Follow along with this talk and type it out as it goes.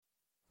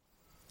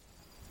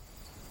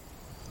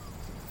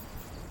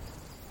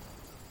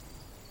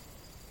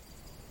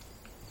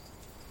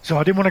So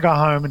I didn't want to go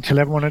home until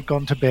everyone had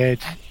gone to bed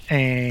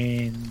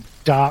and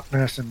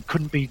darkness and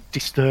couldn't be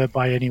disturbed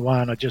by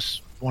anyone. I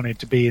just wanted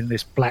to be in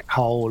this black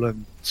hole.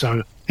 And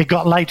so it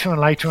got later and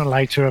later and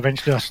later.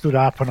 Eventually I stood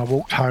up and I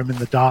walked home in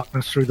the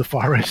darkness through the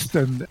forest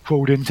and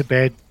pulled into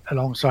bed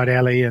alongside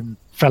Ellie and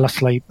fell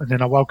asleep. And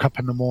then I woke up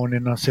in the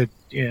morning and I said,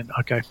 yeah,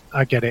 okay,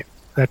 I get it.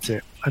 That's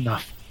it.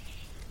 Enough.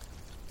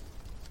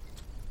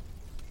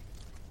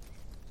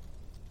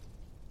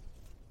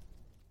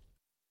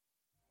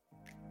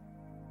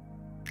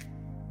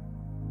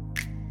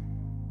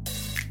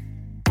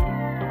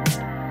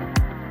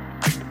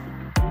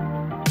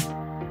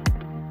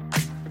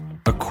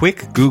 A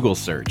quick Google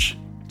search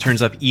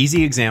turns up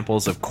easy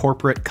examples of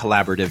corporate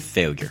collaborative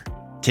failure.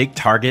 Take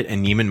Target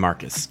and Neiman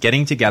Marcus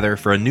getting together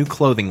for a new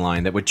clothing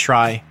line that would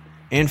try,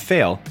 and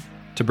fail,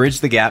 to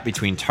bridge the gap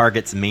between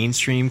Target's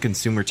mainstream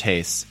consumer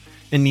tastes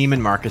and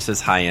Neiman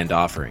Marcus's high-end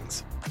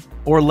offerings.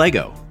 Or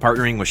Lego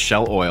partnering with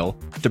Shell Oil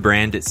to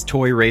brand its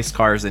toy race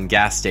cars and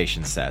gas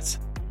station sets,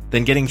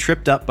 then getting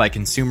tripped up by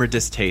consumer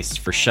distaste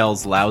for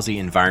Shell's lousy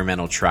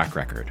environmental track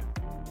record.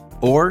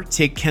 Or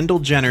take Kendall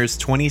Jenner's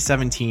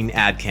 2017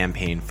 ad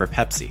campaign for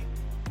Pepsi.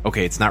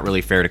 Okay, it's not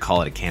really fair to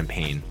call it a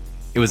campaign.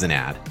 It was an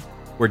ad,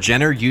 where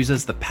Jenner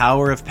uses the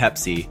power of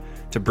Pepsi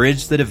to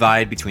bridge the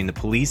divide between the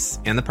police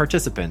and the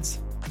participants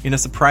in a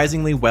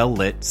surprisingly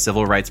well-lit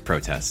civil rights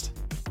protest.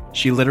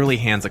 She literally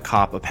hands a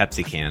cop a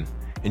Pepsi can,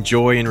 and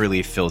joy and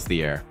relief fills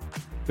the air.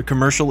 The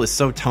commercial is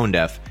so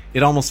tone-deaf,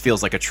 it almost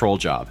feels like a troll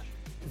job.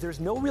 There's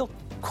no real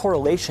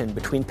correlation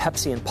between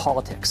Pepsi and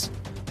politics.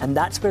 And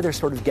that's where they're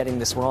sort of getting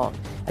this wrong.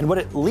 And what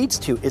it leads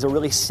to is a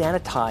really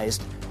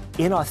sanitized,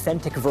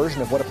 inauthentic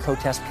version of what a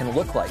protest can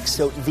look like.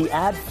 So the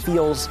ad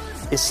feels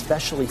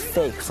especially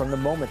fake from the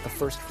moment the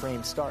first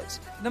frame starts.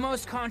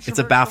 It's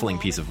a baffling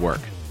piece of work.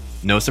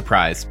 No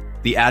surprise,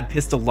 the ad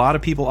pissed a lot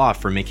of people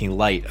off for making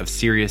light of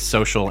serious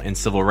social and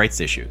civil rights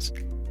issues.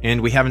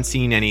 And we haven't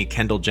seen any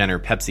Kendall Jenner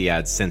Pepsi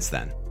ads since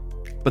then.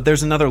 But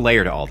there's another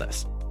layer to all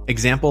this.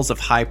 Examples of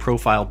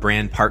high-profile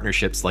brand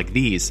partnerships like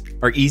these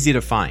are easy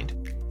to find.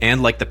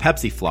 And like the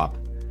Pepsi flop,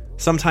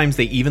 sometimes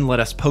they even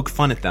let us poke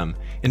fun at them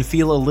and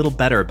feel a little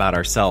better about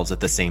ourselves at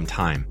the same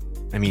time.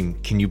 I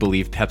mean, can you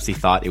believe Pepsi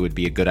thought it would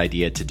be a good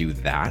idea to do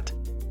that?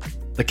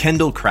 The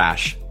Kendall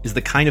crash is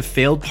the kind of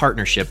failed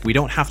partnership we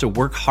don't have to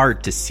work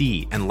hard to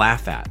see and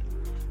laugh at,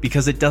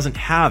 because it doesn't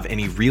have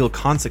any real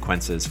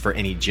consequences for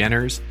any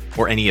Jenners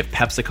or any of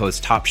PepsiCo's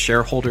top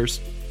shareholders,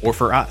 or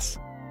for us.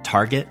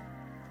 Target,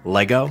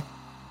 Lego,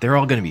 they're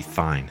all going to be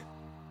fine.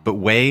 But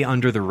way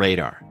under the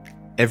radar,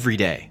 every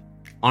day,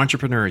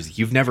 entrepreneurs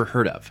you've never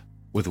heard of,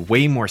 with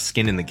way more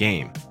skin in the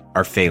game,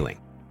 are failing.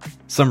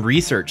 Some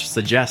research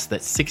suggests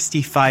that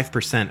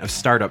 65% of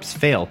startups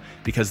fail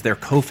because their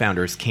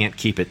co-founders can't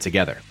keep it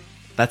together.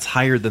 That's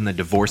higher than the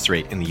divorce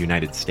rate in the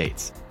United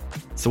States.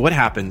 So what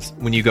happens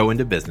when you go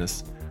into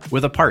business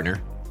with a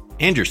partner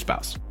and your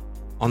spouse?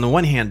 On the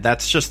one hand,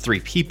 that's just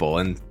 3 people,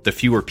 and the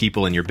fewer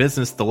people in your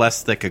business, the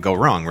less that could go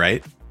wrong,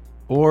 right?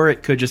 Or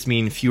it could just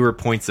mean fewer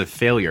points of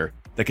failure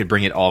that could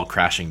bring it all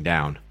crashing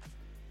down.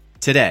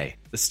 Today,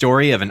 the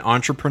story of an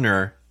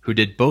entrepreneur who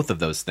did both of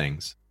those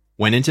things,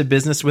 went into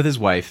business with his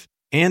wife,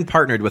 and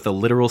partnered with a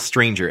literal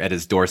stranger at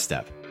his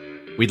doorstep.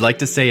 We'd like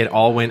to say it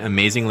all went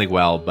amazingly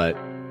well, but,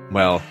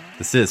 well,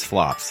 this is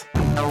Flops.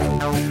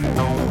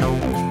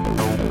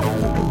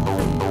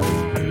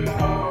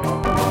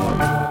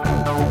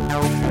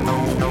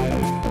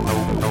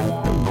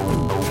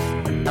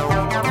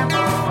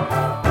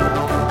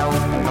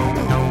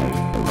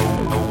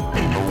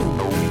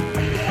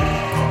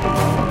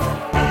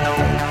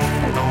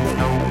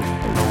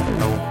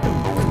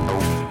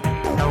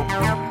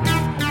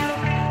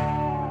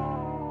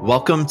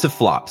 Welcome to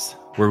Flops,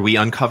 where we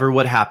uncover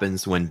what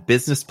happens when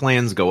business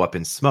plans go up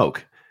in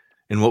smoke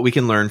and what we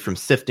can learn from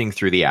sifting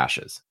through the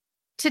ashes.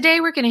 Today,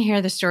 we're going to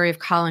hear the story of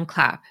Colin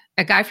Clapp,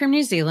 a guy from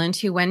New Zealand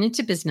who went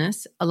into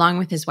business, along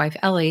with his wife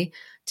Ellie,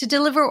 to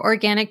deliver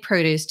organic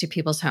produce to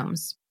people's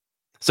homes.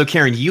 So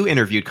Karen, you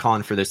interviewed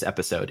Colin for this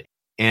episode,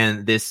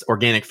 and this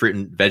organic fruit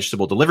and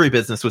vegetable delivery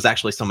business was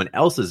actually someone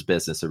else's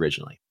business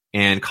originally.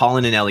 And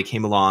Colin and Ellie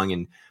came along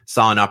and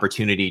saw an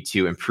opportunity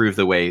to improve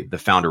the way the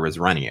founder was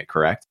running it,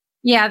 correct?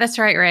 Yeah, that's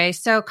right, Ray.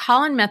 So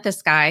Colin met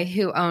this guy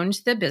who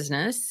owned the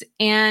business,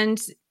 and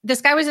this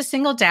guy was a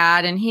single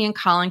dad, and he and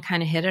Colin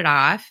kind of hit it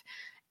off,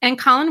 and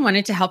Colin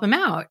wanted to help him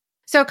out.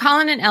 So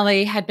Colin and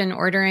Ellie had been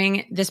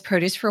ordering this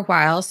produce for a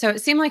while, so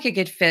it seemed like a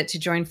good fit to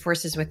join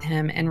forces with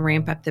him and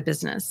ramp up the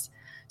business.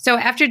 So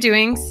after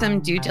doing some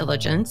due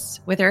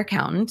diligence with their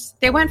accountants,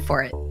 they went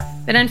for it.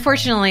 But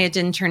unfortunately, it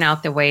didn't turn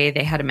out the way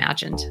they had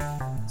imagined.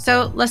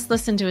 So let's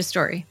listen to his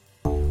story.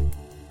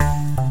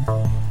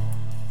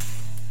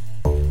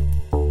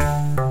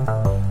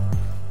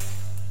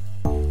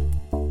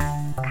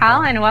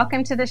 Colin,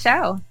 welcome to the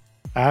show.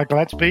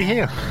 Glad to be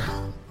here.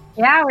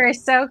 Yeah, we're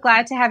so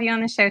glad to have you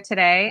on the show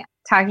today,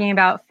 talking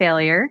about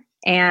failure.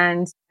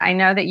 And I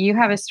know that you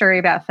have a story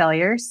about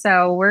failure,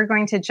 so we're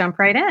going to jump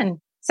right in.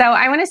 So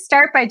I want to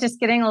start by just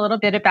getting a little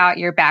bit about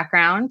your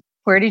background.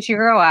 Where did you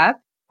grow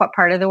up? What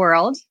part of the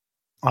world?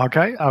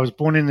 Okay, I was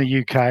born in the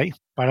UK,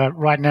 but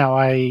right now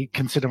I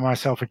consider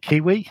myself a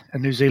Kiwi, a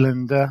New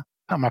Zealander.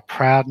 I'm a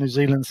proud New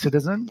Zealand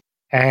citizen,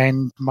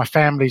 and my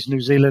family's New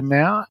Zealand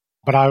now.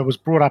 But I was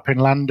brought up in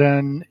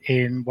London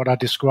in what I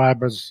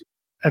describe as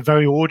a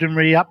very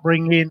ordinary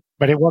upbringing.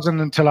 But it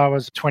wasn't until I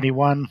was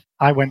 21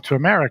 I went to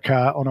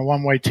America on a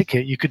one-way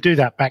ticket. You could do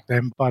that back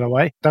then, by the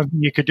way. Don't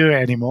think you could do it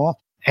anymore.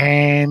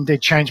 And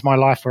it changed my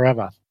life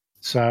forever.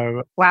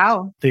 So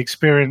Wow. the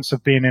experience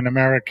of being in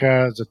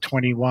America as a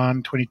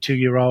 21,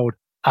 22-year-old,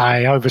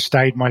 I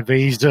overstayed my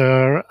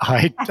visa.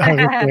 I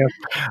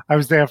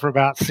was there for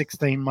about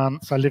 16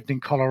 months. I lived in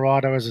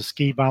Colorado as a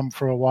ski bum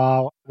for a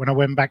while. When I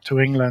went back to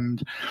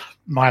England,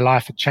 my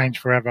life had changed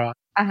forever.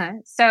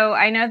 So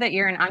I know that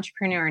you're an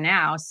entrepreneur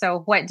now. So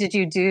what did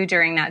you do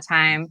during that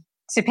time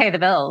to pay the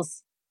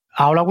bills?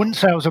 Well, I wouldn't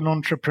say I was an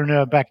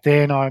entrepreneur back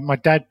then. My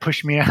dad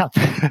pushed me out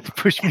the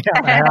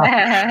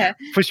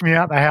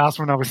house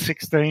when I was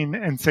 16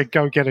 and said,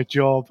 go get a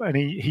job. And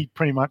he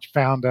pretty much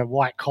found a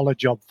white collar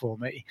job for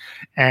me.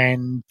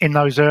 And in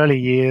those early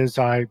years,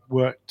 I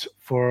worked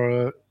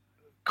for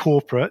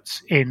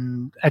corporates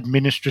in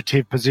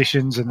administrative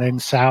positions and then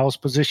sales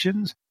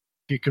positions.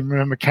 You can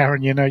remember,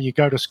 Karen, you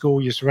go to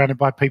school, you're surrounded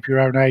by people your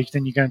own age,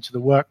 then you go into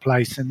the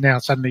workplace, and now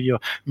suddenly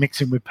you're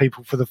mixing with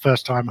people for the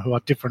first time who are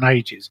different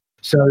ages.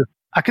 So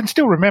I can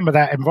still remember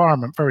that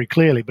environment very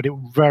clearly, but it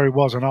very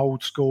was an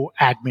old school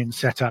admin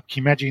setup.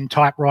 Can you imagine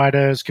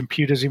typewriters,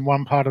 computers in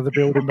one part of the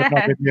building but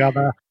not in the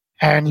other?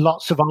 And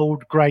lots of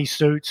old grey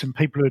suits and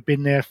people who had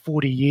been there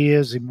 40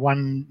 years in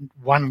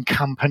one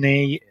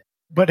company.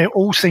 But it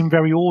all seemed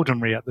very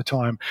ordinary at the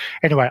time.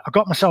 Anyway, I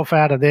got myself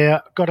out of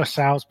there, got a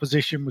sales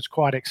position, was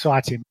quite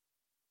exciting.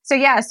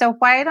 So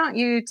why don't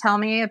you tell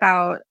me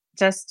about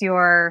just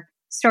your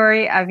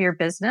story of your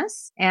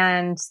business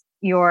and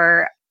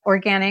your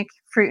organic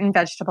fruit and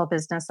vegetable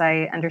business,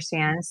 I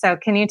understand. So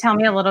can you tell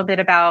me a little bit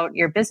about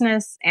your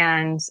business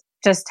and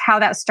just how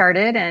that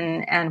started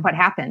and what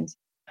happened?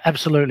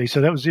 Absolutely. So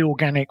that was the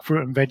organic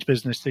fruit and veg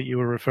business that you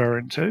were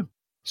referring to.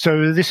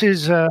 So this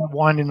is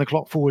winding the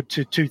clock forward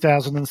to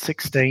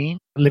 2016,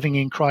 living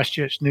in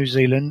Christchurch, New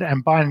Zealand.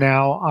 And by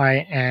now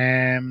I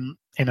am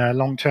in a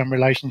long-term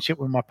relationship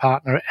with my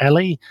partner,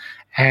 Ellie,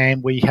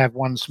 and we have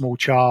one small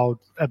child,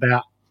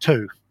 about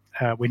 2.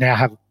 We now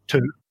have 2.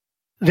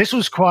 This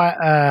was quite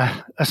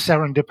a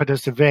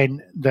serendipitous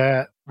event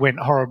that went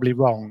horribly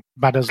wrong,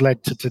 but has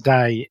led to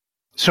today.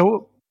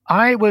 So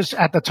I was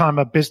at the time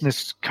a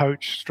business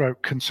coach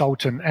stroke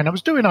consultant, and I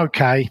was doing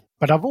okay,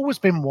 but I've always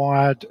been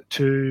wired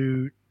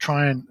to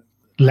try and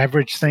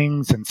leverage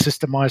things and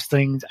systemize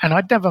things. And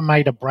I'd never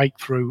made a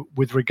breakthrough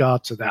with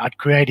regard to that. I'd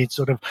created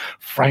sort of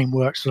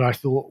frameworks that I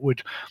thought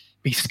would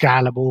be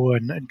scalable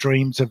and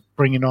dreams of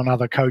bringing on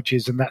other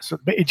coaches and that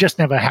sort of, but it just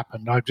never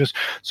happened.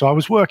 So I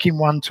was working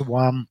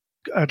one-to-one.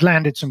 I'd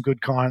landed some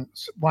good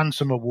clients, won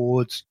some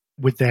awards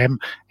with them,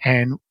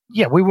 and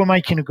yeah, we were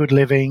making a good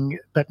living,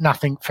 but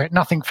nothing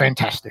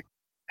fantastic.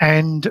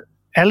 And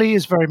Ellie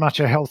is very much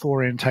a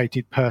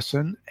health-orientated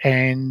person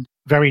and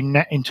very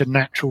into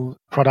natural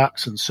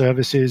products and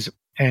services.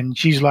 And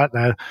she's like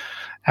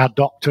our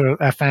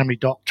doctor, our family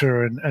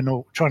doctor, and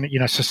all, trying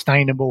to,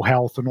 sustainable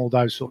health and all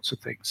those sorts of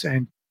things.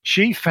 And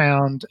she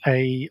found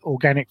a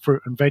organic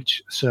fruit and veg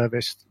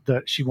service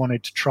that she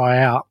wanted to try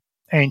out.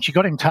 And she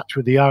got in touch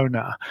with the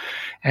owner.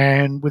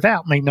 And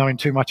without me knowing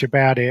too much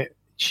about it,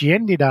 she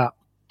ended up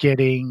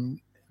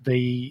getting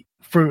the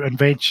fruit and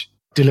veg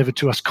delivered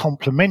to us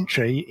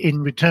complimentary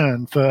in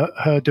return for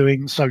her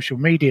doing social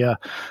media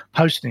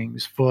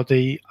postings for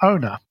the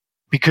owner,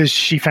 because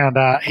she found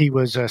out he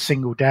was a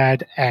single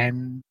dad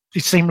and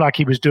it seemed like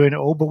he was doing it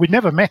all, but we'd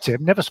never met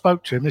him, never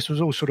spoke to him. This was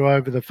all sort of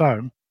over the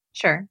phone.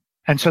 Sure.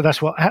 And so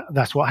that's what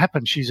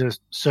happened. She's a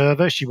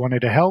server. She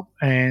wanted to help,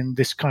 and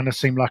this kind of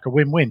seemed like a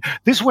win-win.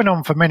 This went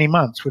on for many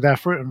months with our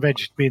fruit and veg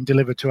being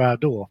delivered to our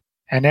door,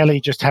 and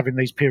Ellie just having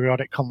these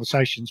periodic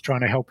conversations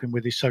trying to help him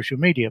with his social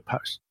media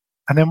posts.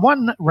 And then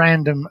one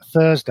random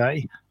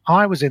Thursday,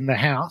 I was in the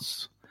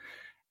house,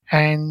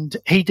 and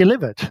he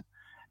delivered,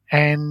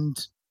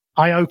 and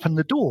I opened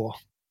the door,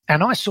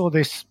 and I saw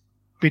this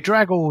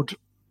bedraggled,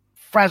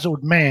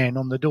 frazzled man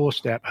on the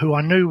doorstep who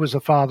I knew was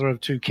a father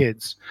of 2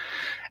 kids.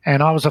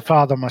 And I was a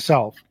father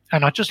myself.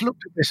 And I just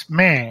looked at this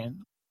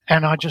man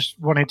and I just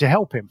wanted to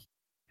help him.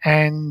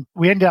 And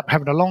we ended up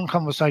having a long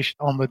conversation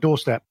on the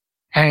doorstep.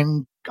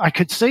 And I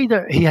could see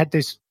that he had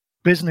this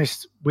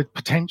business with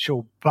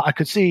potential, but I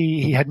could see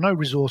he had no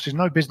resources,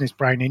 no business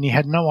brain, and he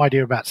had no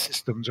idea about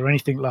systems or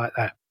anything like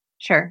that.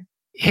 Sure.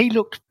 He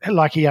looked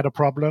like he had a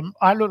problem.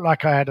 I looked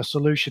like I had a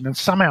solution, and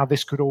somehow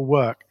this could all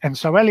work. And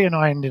so Ellie and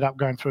I ended up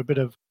going through a bit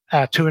of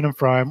to and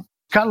fro.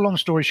 Cut a long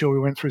story short, we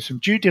went through some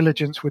due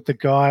diligence with the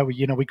guy.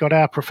 We got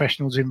our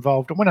professionals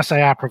involved. And when I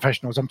say our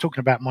professionals, I'm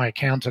talking about my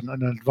accountant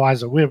and an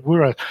advisor.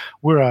 We're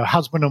a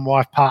husband and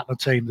wife partner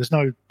team. There's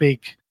no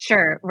big...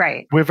 Sure,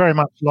 right. We're very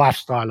much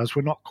lifestylers.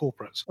 We're not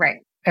corporates.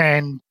 Right.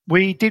 And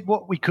we did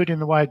what we could in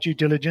the way of due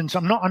diligence.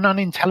 I'm not an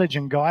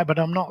unintelligent guy, but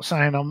I'm not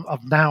saying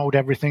I've nailed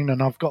everything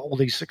and I've got all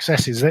these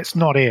successes. That's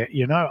not it.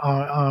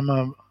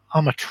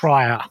 I'm a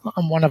trier.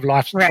 I'm one of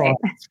life's Right.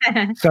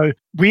 triers. So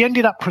we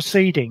ended up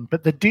proceeding,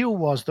 but the deal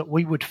was that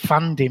we would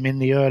fund him in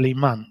the early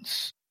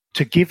months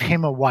to give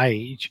him a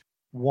wage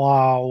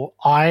while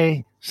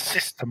I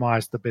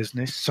systemized the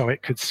business so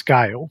it could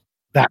scale.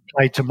 That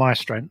played to my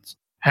strengths.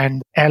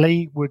 And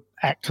Ellie would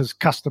act as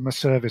customer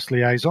service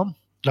liaison.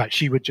 Like,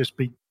 she would just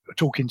be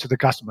talking to the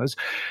customers.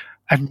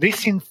 And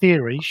this, in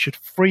theory, should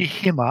free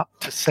him up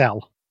to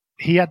sell.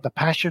 He had the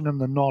passion and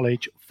the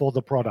knowledge for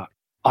the product.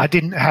 I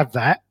didn't have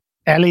that.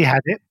 Ellie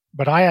had it,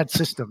 but I had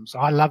systems.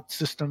 I loved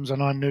systems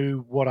and I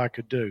knew what I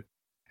could do.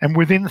 And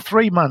within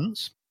 3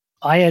 months,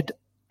 I had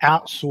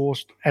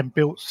outsourced and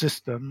built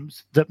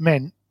systems that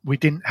meant we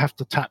didn't have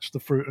to touch the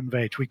fruit and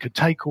veg. We could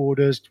take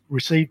orders,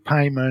 receive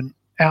payment,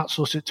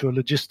 outsource it to a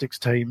logistics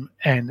team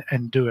and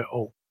do it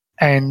all.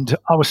 And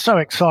I was so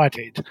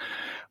excited.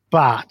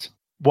 But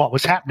what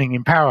was happening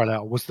in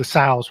parallel was the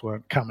sales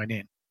weren't coming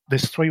in.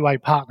 This three-way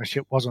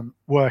partnership wasn't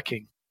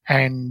working.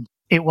 And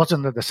it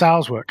wasn't that the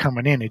sales weren't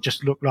coming in. It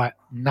just looked like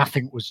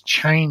nothing was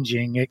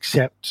changing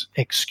except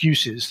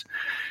excuses.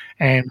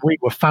 And we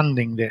were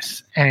funding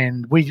this.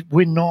 And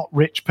we're not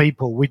rich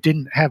people. We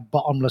didn't have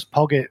bottomless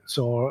pockets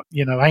or,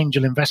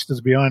 angel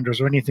investors behind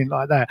us or anything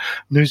like that.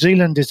 New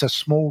Zealand is a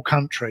small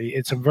country.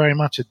 It's very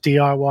much a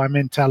DIY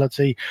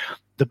mentality.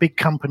 The big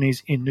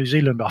companies in New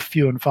Zealand are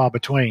few and far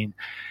between.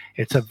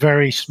 It's a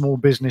very small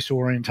business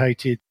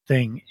orientated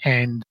thing.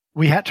 And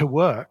we had to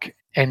work.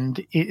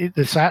 And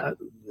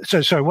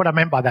so what I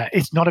meant by that,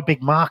 it's not a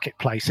big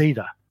marketplace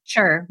either.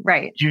 Sure,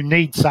 right. You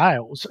need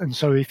sales. And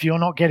so if you're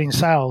not getting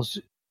sales,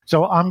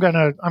 so I'm going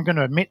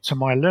to admit to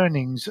my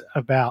learnings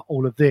about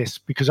all of this,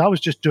 because I was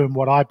just doing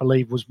what I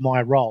believe was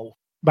my role.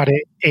 But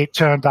it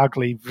turned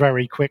ugly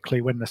very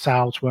quickly when the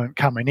sales weren't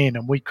coming in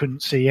and we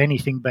couldn't see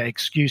anything but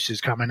excuses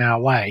coming our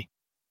way.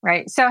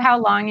 Right. So how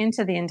long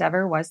into the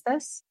endeavor was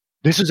this?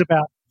 This is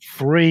about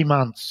 3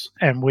 months.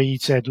 And we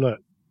said, look,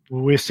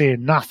 we're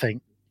seeing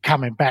nothing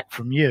coming back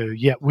from you,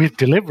 yet we're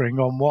delivering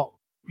on what,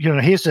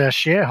 here's our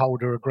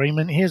shareholder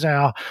agreement, here's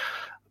our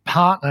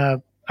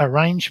partner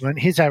arrangement,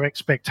 here's our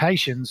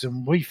expectations,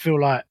 and we feel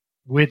like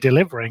we're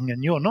delivering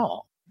and you're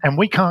not, and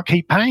we can't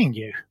keep paying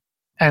you.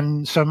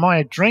 And so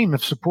my dream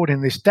of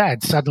supporting this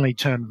dad suddenly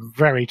turned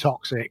very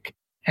toxic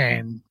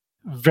and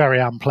very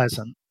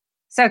unpleasant.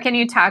 So can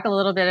you talk a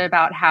little bit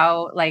about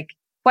how,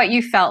 what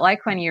you felt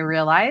like when you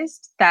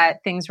realized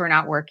that things were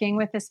not working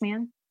with this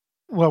man?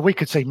 Well, we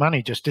could see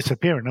money just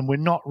disappearing, and we're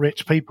not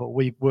rich people.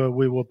 We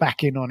were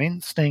back in on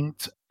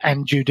instinct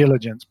and due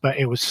diligence, but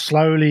it was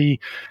slowly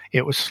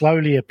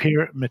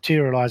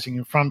materializing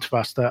in front of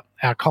us that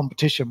our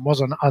competition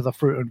wasn't other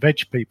fruit and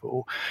veg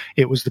people.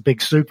 It was the big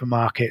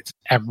supermarkets,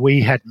 and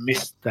we had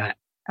missed that.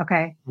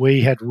 Okay.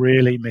 We had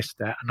really missed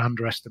that and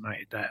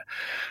underestimated that.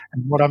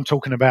 And what I'm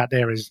talking about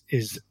there is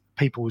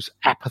people's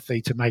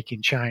apathy to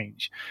making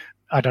change.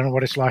 I don't know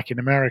what it's like in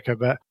America,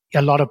 but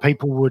a lot of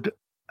people would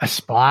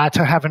aspire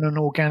to having an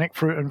organic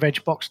fruit and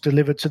veg box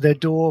delivered to their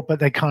door, but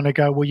they kind of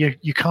go, well,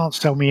 you can't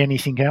sell me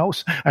anything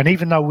else. And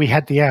even though we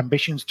had the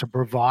ambitions to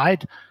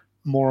provide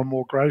more and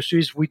more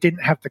groceries, we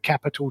didn't have the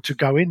capital to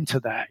go into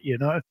that,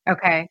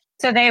 Okay.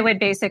 So they would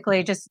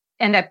basically just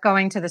end up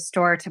going to the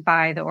store to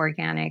buy the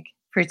organic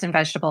fruits and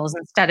vegetables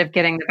instead of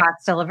getting the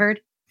box delivered?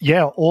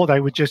 Yeah, or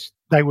they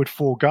would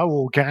forego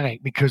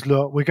organic because,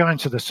 look, we're going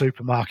to the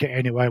supermarket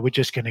anyway. We're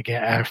just going to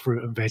get our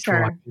fruit and veg.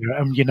 Sure. Right.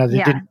 And, they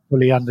didn't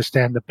fully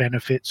understand the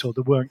benefits, or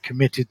they weren't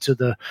committed to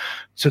the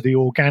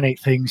organic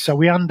thing. So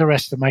we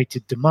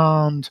underestimated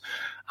demand,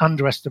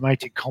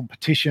 underestimated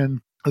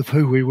competition of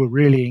who we were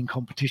really in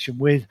competition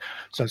with.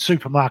 So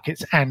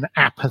supermarkets and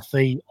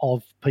apathy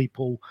of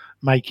people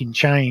making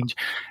change.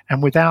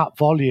 And without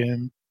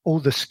volume, all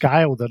the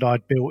scale that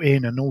I'd built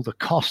in and all the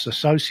costs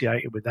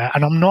associated with that.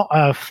 And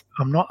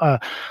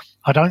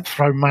I don't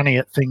throw money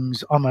at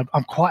things. I'm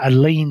quite a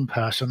lean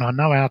person. I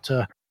know how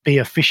to be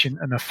efficient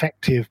and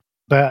effective,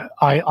 but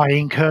I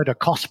incurred a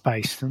cost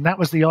base, and that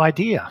was the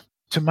idea,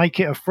 to make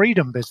it a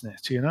freedom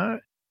business,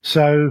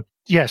 So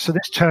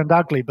this turned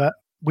ugly, but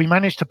we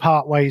managed to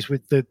part ways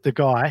with the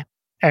guy.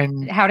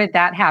 And how did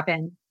that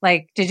happen?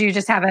 Did you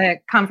just have a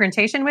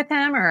confrontation with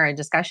him or a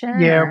discussion?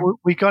 Yeah,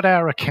 we got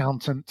our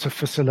accountant to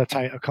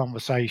facilitate a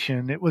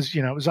conversation. It was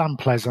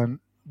unpleasant.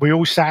 We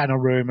all sat in a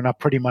room, and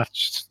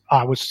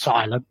I was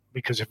silent,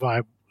 because if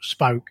I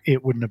spoke,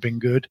 it wouldn't have been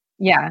good.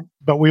 Yeah.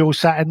 But we all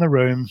sat in the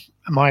room.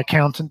 My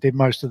accountant did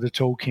most of the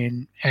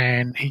talking,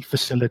 and he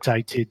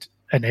facilitated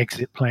an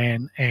exit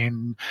plan,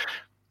 and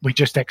we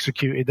just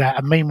executed that.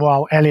 And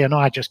meanwhile, Ellie and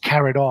I just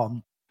carried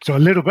on. So a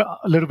little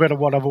bit of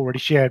what I've already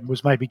shared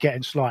was maybe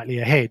getting slightly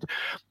ahead.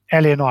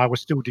 Ellie and I were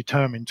still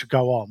determined to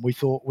go on. We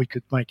thought we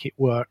could make it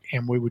work,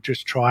 and we would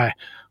just try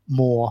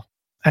more.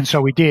 And so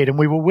we did, and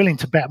we were willing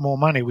to bet more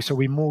money. So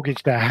we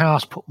mortgaged our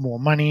house, put more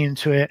money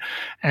into it,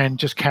 and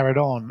just carried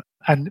on.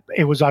 And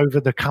it was over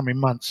the coming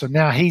months. So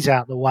now he's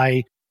out the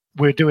way.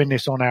 We're doing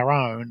this on our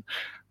own.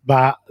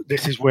 But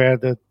this is where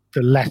the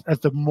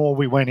the more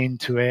we went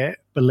into it,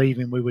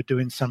 believing we were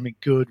doing something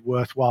good,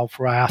 worthwhile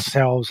for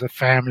ourselves, the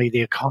family,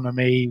 the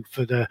economy,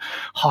 for the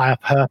higher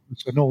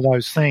purpose and all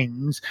those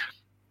things,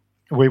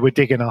 we were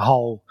digging a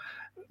hole.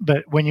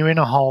 But when you're in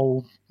a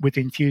hole with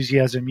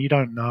enthusiasm, you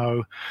don't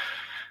know.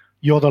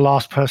 You're the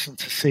last person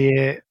to see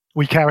it.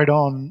 We carried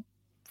on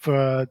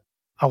for,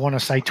 I want to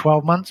say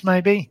 12 months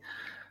maybe,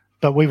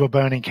 but we were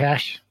burning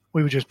cash.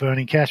 We were just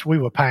burning cash. We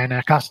were paying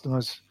our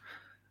customers.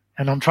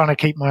 And I'm trying to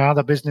keep my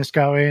other business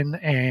going,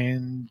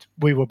 and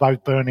we were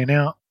both burning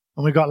out.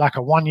 And we got like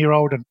a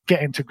 1-year-old and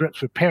getting to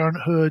grips with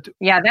parenthood.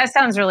 Yeah, that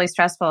sounds really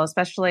stressful,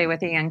 especially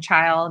with a young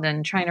child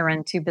and trying to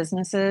run 2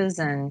 businesses.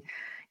 And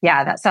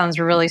yeah, that sounds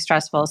really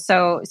stressful.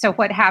 So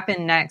what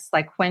happened next?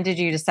 Like, when did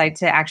you decide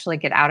to actually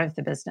get out of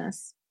the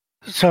business?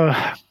 So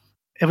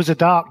it was a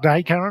dark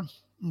day, Karen.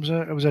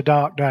 It was a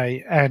dark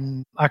day.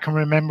 And I can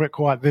remember it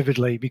quite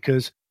vividly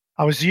because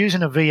I was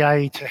using a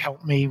VA to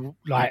help me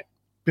like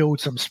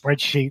build some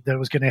spreadsheet that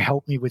was going to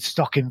help me with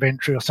stock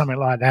inventory or something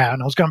like that.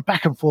 And I was going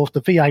back and forth.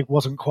 The VA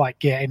wasn't quite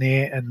getting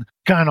it and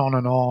going on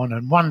and on.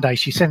 And one day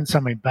she sent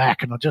something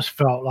back and I just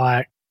felt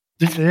like,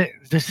 this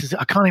is it.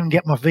 I can't even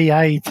get my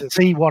VA to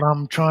see what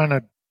I'm trying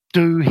to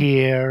do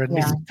here. And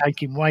this is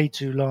taking way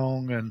too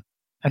long.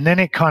 And then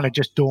it kind of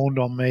just dawned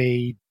on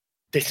me,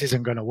 this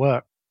isn't going to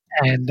work.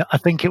 And I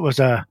think it was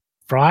a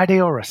Friday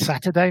or a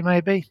Saturday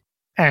maybe.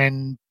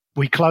 And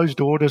we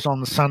closed orders on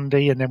the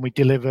Sunday and then we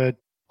delivered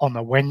on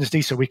the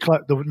Wednesday. So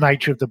the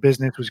nature of the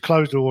business was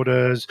closed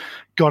orders,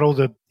 got all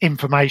the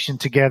information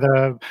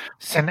together,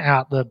 sent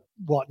out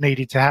what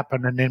needed to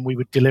happen, and then we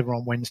would deliver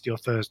on Wednesday or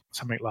Thursday,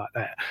 something like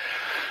that.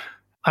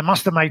 I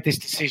must have made this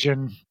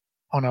decision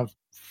on a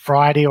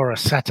Friday or a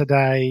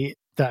Saturday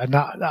that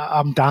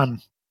I'm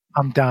done.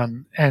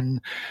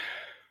 And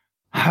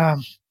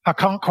I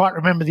can't quite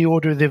remember the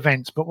order of the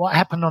events, but what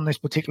happened on this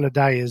particular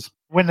day is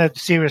when the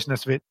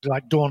seriousness of it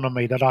like dawned on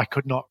me that I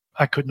could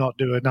not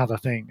do another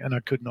thing and I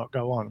could not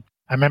go on.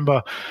 I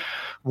remember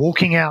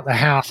walking out the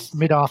house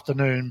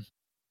mid-afternoon.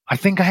 I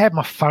think I had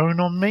my phone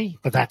on me,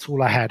 but that's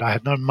all I had. I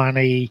had no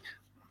money.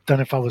 Don't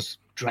know if I was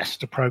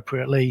dressed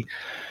appropriately.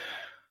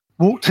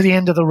 Walked to the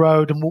end of the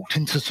road and walked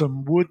into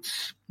some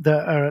woods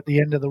that are at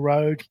the end of the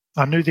road.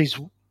 I knew these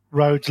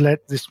roads led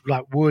this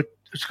like wood.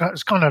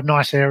 It's kind of a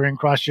nice area in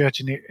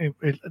Christchurch, and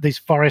this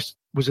forest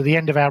was at the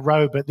end of our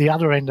road, but the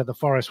other end of the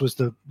forest was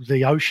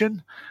the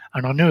ocean.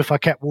 And I knew if I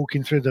kept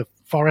walking through the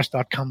forest,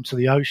 I'd come to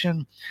the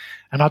ocean.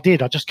 And I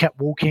did. I just kept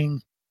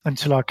walking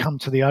until I come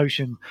to the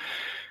ocean.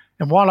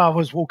 And while I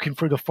was walking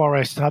through the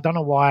forest, I don't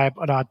know why,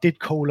 but I did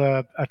call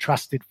a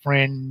trusted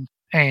friend,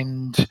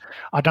 and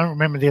I don't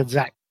remember the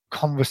exact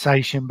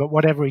conversation, but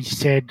whatever he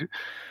said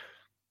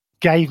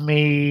gave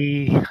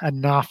me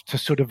enough to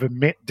sort of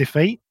admit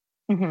defeat.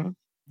 Mm-hmm.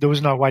 There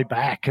was no way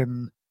back,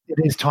 and it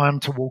is time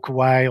to walk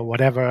away or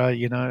whatever,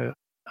 you know.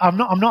 I'm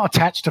not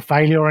attached to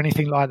failure or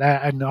anything like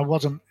that, and there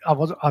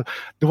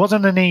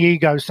wasn't any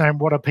ego saying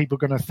what are people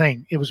going to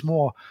think. It was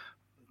more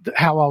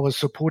how I was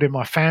supporting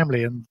my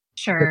family and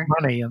the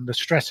money and the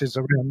stresses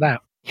around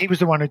that. He was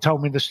the one who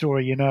told me the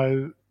story, you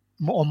know,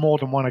 on more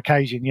than one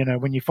occasion. You know,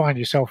 when you find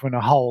yourself in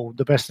a hole,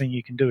 the best thing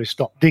you can do is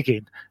stop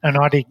digging, and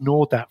I'd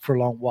ignored that for a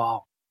long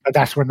while. But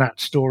that's when that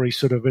story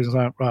sort of is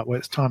like, right, well,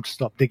 it's time to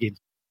stop digging.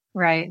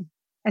 Right.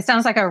 It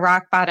sounds like a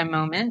rock bottom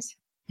moment.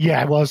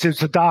 Yeah, it was. It was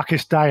the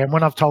darkest day. And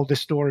when I've told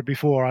this story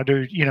before,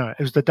 it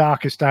was the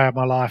darkest day of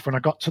my life. When I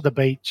got to the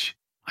beach,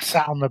 I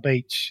sat on the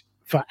beach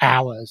for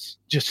hours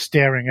just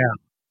staring out.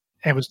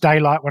 It was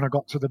daylight when I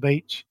got to the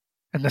beach,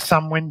 and the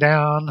sun went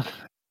down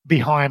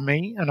behind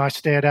me, and I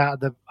stared out at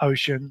the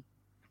ocean,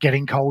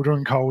 getting colder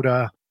and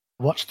colder.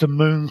 Watched the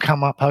moon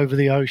come up over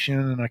the ocean,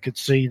 and I could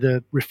see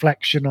the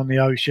reflection on the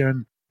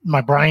ocean.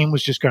 My brain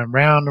was just going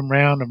round and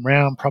round and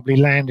round, probably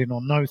landing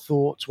on no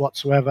thoughts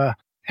whatsoever.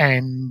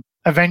 And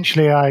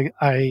eventually I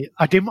knew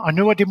I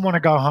didn't want to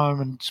go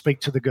home and speak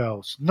to the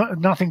girls.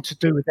 Nothing to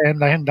do with them.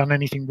 They hadn't done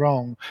anything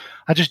wrong.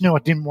 I just knew I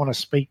didn't want to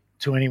speak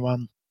to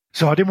anyone.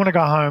 So I didn't want to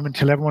go home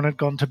until everyone had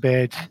gone to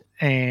bed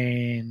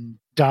and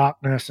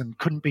darkness and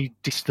couldn't be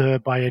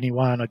disturbed by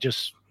anyone. I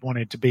just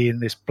wanted to be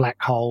in this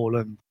black hole.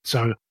 And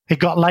so it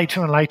got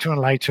later and later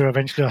and later.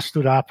 Eventually I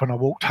stood up and I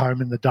walked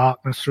home in the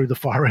darkness through the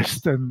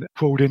forest and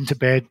crawled into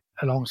bed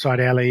alongside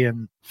Ellie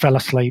and fell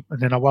asleep. And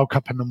then I woke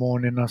up in the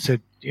morning and I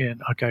said, yeah,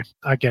 okay,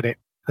 I get it.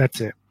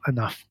 That's it.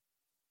 Enough.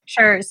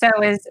 Sure. So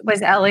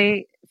was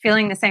Ellie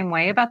feeling the same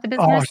way about the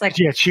business?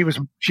 Yeah,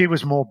 she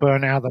was more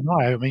burnt out than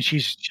I. I mean,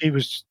 she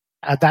was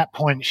at that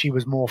point, she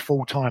was more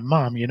full-time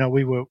mum. You know,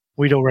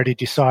 we'd already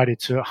decided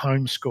to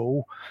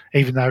homeschool,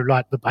 even though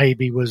like the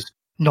baby was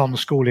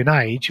non-school in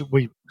age.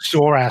 We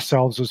saw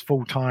ourselves as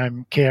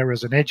full-time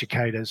carers and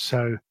educators,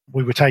 so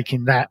we were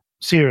taking that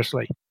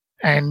seriously.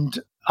 And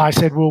I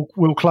said,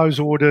 we'll close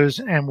orders,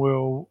 and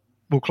we'll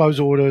close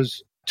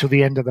orders till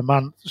the end of the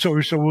month. So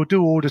we'll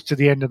do orders to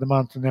the end of the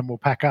month, and then we'll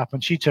pack up.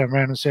 And she turned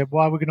around and said,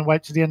 why are we going to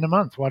wait to the end of the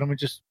month? Why don't we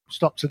just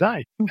stop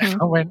today? Mm-hmm.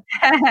 I went,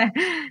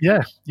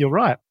 yeah, you're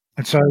right.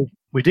 And so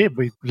We did.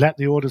 We let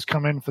the orders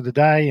come in for the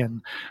day,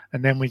 and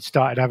then we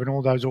started having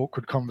all those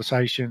awkward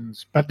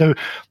conversations. But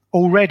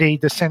already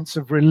the sense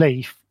of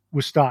relief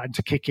was starting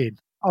to kick in.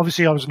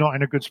 Obviously, I was not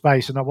in a good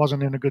space, and I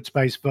wasn't in a good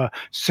space for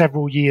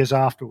several years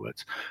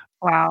afterwards.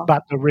 Wow.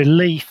 But the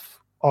relief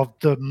of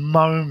the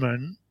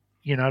moment,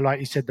 like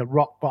you said, the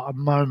rock bottom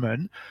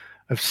moment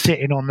of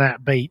sitting on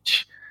that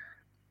beach,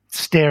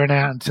 staring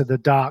out into the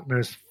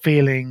darkness,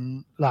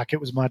 feeling like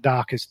it was my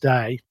darkest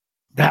day,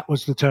 that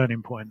was the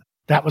turning point.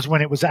 That was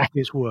when it was at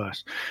its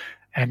worst.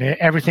 And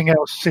everything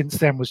else since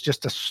then was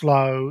just a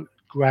slow,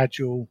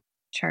 gradual.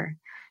 Sure.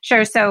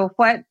 So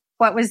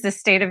what was the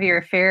state of your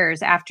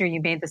affairs after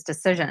you made this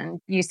decision?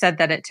 You said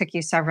that it took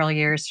you several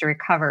years to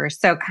recover.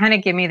 So kind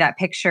of give me that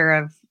picture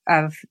of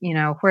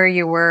where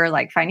you were,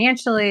 like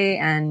financially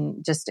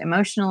and just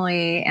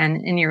emotionally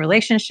and in your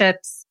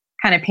relationships.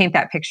 Kind of paint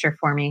that picture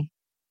for me.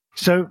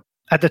 So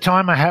at the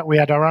time we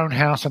had our own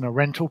house and a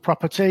rental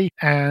property,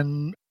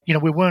 and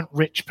we weren't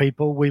rich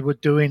people. We were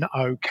doing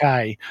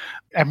okay.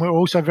 And we're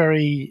also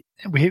we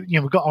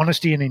got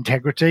honesty and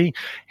integrity,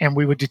 and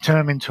we were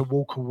determined to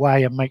walk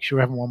away and make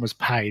sure everyone was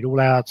paid. All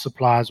our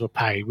suppliers were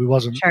paid. We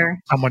wasn't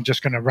someone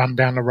just going to run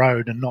down the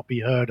road and not be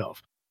heard of.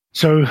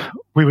 So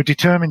we were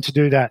determined to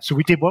do that. So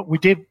we did what we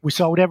did. We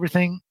sold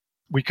everything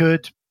we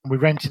could. We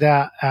rented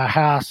out our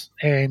house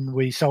and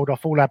we sold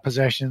off all our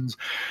possessions,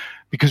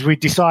 because we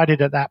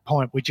decided at that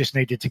point we just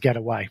needed to get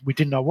away. We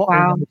didn't know what we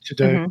wanted to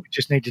do. Mm-hmm. We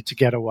just needed to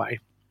get away.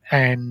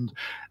 And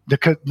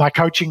my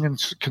coaching and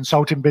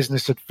consulting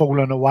business had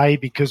fallen away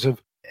because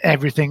of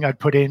everything I'd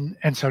put in.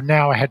 And so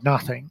now I had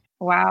nothing.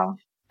 Wow.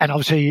 And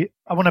obviously,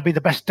 I want to be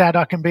the best dad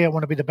I can be. I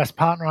want to be the best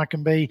partner I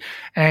can be.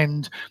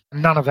 And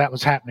none of that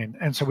was happening.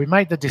 And so we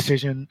made the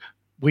decision,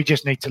 we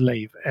just need to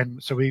leave.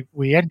 And so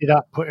we ended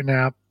up putting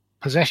our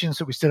possessions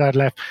that we still had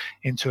left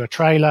into a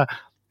trailer.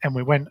 And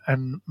we went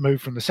and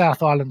moved from the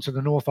South Island to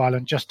the North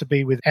Island just to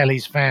be with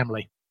Ellie's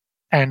family.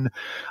 And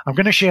I'm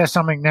going to share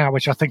something now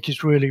which I think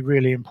is really,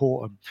 really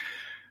important.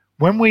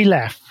 When we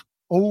left,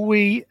 all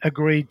we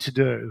agreed to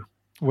do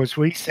was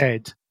we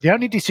said, the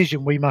only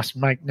decision we must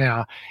make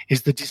now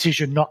is the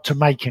decision not to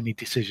make any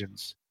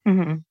decisions.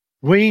 Mm-hmm.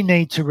 We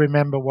need to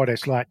remember what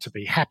it's like to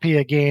be happy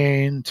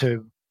again,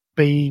 to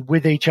be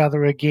with each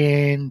other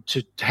again,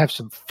 to have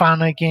some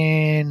fun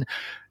again,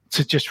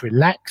 to just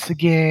relax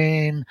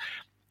again.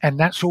 And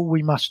that's all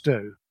we must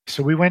do.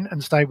 So we went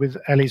and stayed with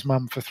Ellie's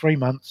mum for 3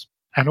 months.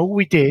 And all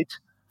we did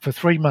for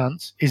 3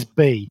 months is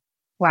be.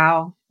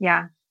 Wow.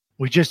 Yeah.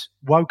 We just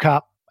woke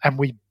up and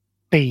we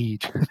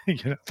beed.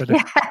 Sure.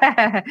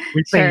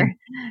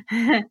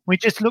 We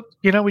just looked,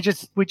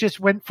 we just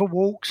went for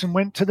walks and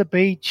went to the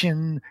beach,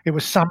 and it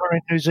was summer in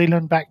New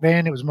Zealand back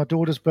then. It was my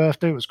daughter's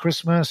birthday. It was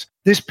Christmas.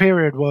 This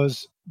period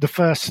was the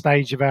first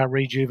stage of our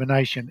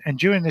rejuvenation. And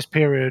during this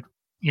period,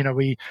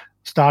 we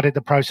started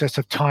the process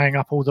of tying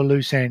up all the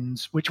loose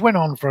ends, which went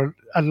on for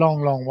a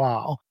long, long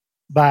while.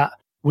 But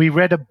we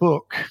read a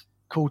book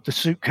called The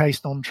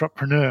Suitcase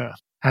Entrepreneur.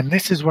 And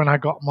this is when I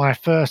got my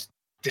first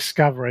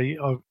discovery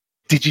of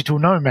digital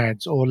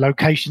nomads or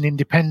location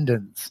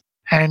independence.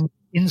 And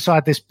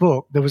inside this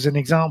book, there was an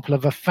example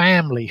of a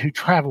family who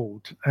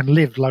traveled and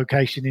lived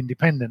location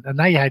independent. And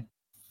they had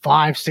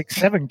 5, 6,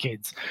 7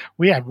 kids.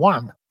 We had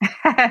 1.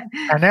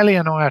 And Ellie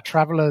and I are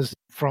travelers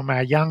from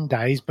our young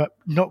days, but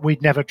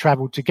we'd never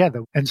traveled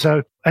together. And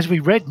so as we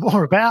read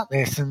more about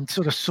this and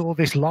sort of saw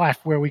this life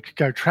where we could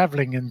go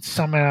traveling and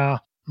somehow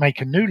make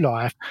a new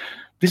life,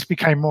 this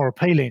became more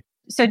appealing.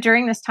 So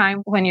during this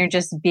time when you're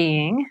just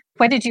being,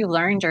 what did you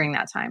learn during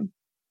that time?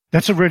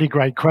 That's a really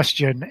great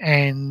question.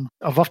 And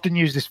I've often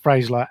used this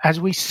phrase like, as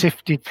we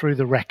sifted through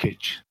the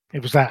wreckage,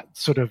 it was that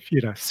sort of,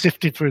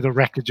 sifted through the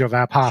wreckage of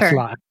our past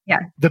life. Yeah.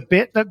 The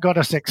bit that got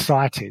us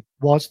excited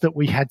was that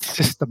we had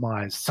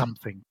systemized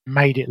something,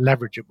 made it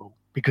leverageable.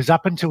 Because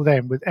up until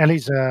then, with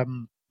Ellie's,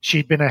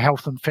 she'd been a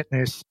health and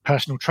fitness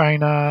personal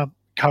trainer,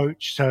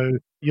 coach. So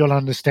you'll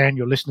understand,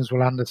 your listeners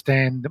will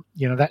understand,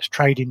 that's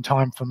trading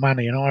time for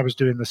money. And I was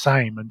doing the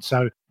same. And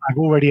so I've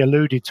already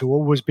alluded to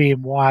always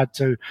being wired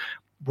to,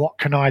 what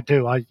can I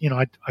do? I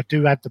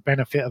do have the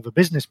benefit of a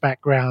business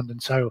background.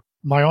 And so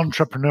my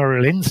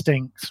entrepreneurial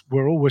instincts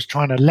were always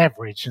trying to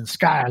leverage and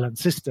scale and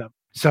system.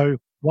 So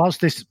whilst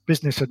this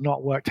business had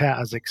not worked out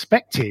as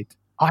expected,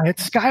 I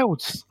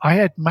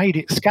had made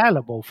it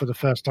scalable for the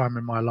first time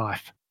in my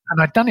life.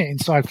 And I'd done it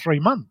inside 3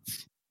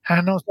 months.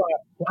 And I was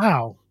like,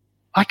 wow,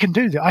 I can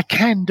do that. I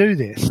can do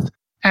this.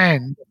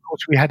 And of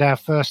course, we had our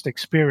first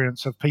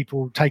experience of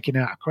people taking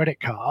out a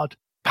credit card,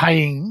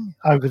 paying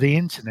over the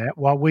internet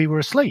while we were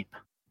asleep.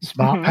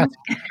 Smart passive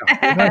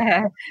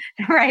income.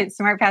 Right,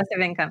 smart passive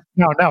income.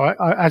 No,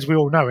 as we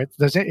all know,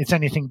 it's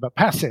anything but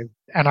passive.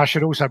 And I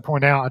should also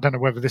point out, I don't know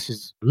whether this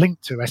is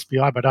linked to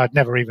SBI, but I'd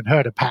never even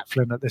heard of Pat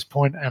Flynn at this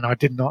point, and I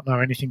did not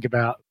know anything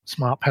about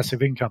smart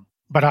passive income.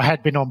 But I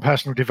had been on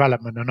personal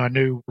development, and I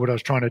knew what I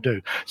was trying to do.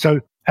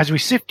 So as we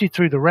sifted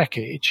through the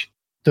wreckage,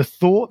 the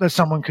thought that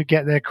someone could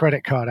get their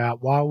credit card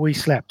out while we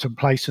slept and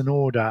place an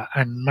order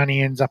and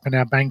money ends up in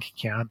our bank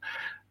account,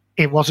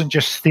 it wasn't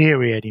just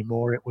theory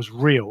anymore, it was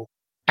real.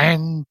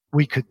 and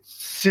we could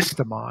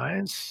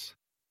systemize,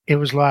 it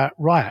was like,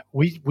 right,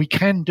 we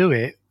can do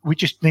it. We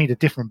just need a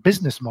different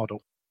business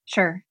model.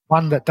 Sure.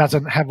 One that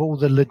doesn't have all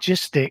the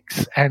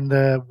logistics and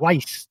the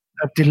waste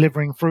of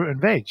delivering fruit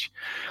and veg.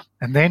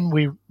 And then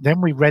we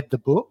read the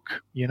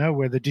book,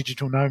 where the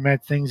digital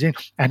nomad thing's in,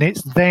 and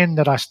it's then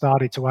that I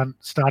started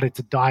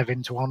to dive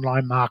into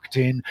online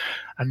marketing,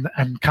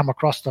 and come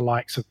across the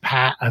likes of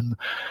Pat and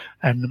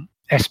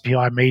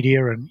SPI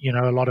Media, and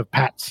a lot of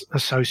Pat's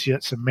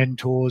associates and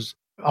mentors.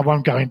 I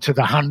won't go into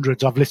the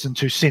hundreds I've listened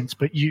to since,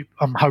 but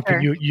I'm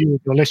hoping Sure. you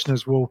your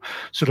listeners will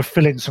sort of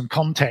fill in some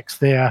context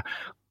there.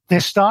 There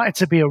started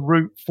to be a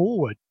route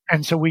forward.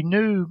 And so we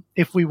knew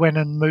if we went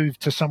and moved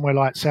to somewhere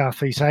like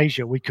Southeast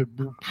Asia, we could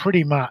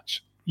pretty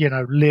much,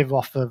 live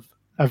off of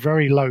a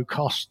very low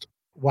cost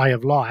way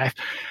of life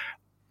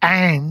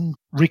and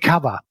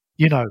recover,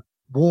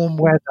 warm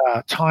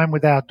weather, time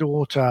with our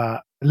daughter,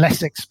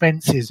 less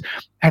expenses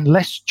and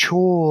less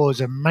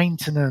chores and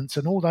maintenance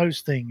and all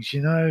those things,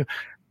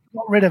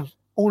 got rid of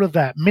all of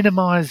that,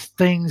 minimize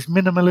things,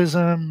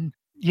 minimalism,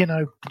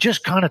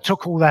 just kind of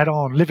took all that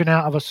on, living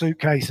out of a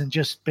suitcase and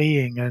just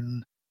being.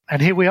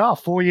 And here we are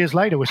 4 years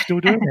later, we're still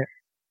doing it.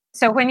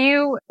 So when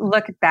you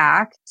look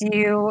back, do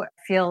you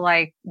feel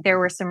like there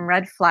were some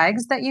red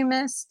flags that you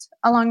missed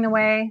along the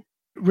way?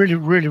 Really,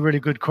 really, really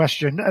good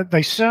question.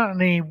 They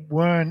certainly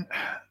weren't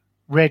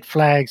red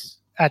flags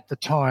at the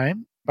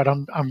time, but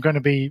I'm going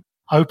to be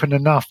open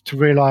enough to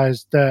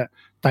realize that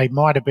they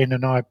might have been,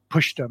 and I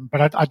pushed them.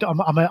 But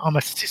I'm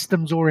a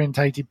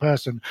systems-orientated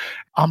person.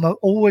 I've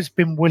always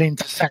been willing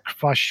to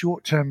sacrifice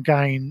short-term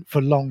gain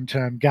for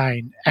long-term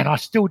gain, and I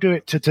still do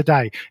it to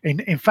today.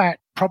 In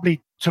fact,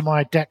 probably to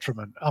my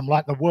detriment. I'm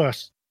like the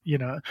worst,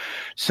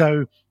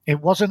 So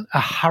it wasn't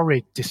a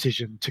hurried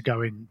decision to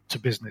go into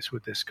business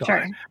with this guy.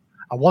 Sure.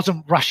 I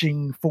wasn't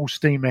rushing full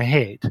steam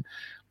ahead.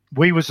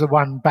 We was the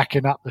one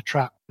backing up the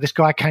truck. This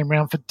guy came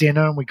round for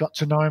dinner and we got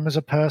to know him as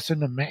a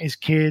person and met his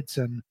kids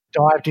and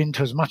dived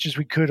into as much as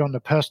we could on the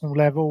personal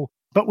level.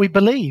 But we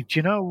believed,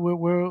 we're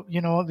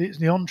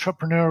the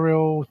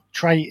entrepreneurial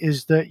trait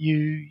is that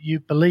you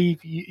believe,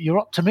 you're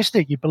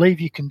optimistic, you believe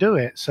you can do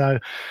it. So,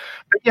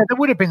 but yeah, there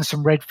would have been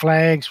some red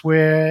flags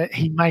where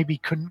he maybe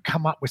couldn't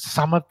come up with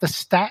some of the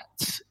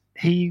stats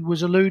he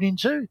was alluding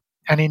to.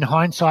 And in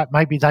hindsight,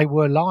 maybe they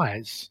were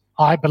lies.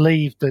 I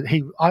believe that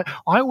I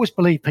always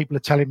believe people are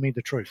telling me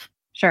the truth.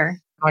 Sure.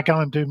 I go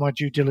and do my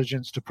due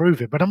diligence to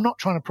prove it, but I'm not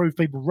trying to prove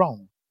people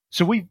wrong.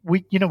 So we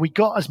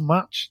got as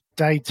much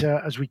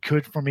data as we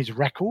could from his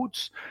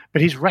records,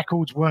 but his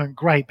records weren't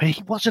great. But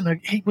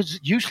he was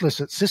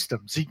useless at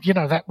systems. He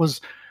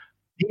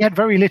had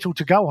very little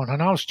to go on,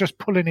 and I was just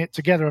pulling it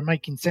together and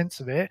making sense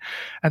of it,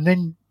 and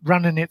then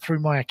running it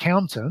through my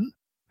accountant,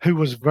 who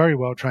was very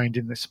well trained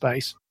in this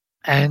space,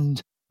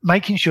 and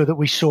making sure that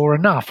we saw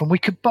enough. And we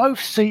could both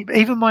see,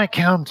 even my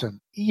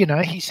accountant,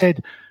 he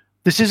said,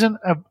 this isn't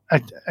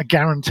a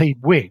guaranteed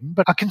win,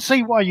 but I can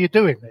see why you're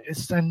doing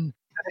this. And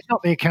it's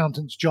not the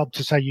accountant's job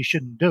to say you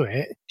shouldn't do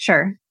it.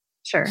 Sure.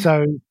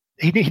 So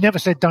he never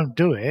said don't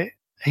do it.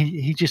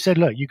 He just said,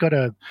 look,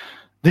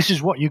 this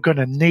is what you're going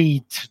to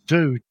need to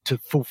do to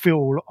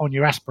fulfill on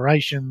your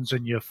aspirations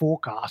and your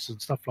forecasts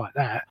and stuff like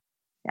that.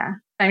 Yeah.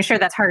 I'm sure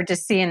that's hard to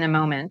see in the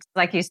moment.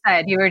 Like you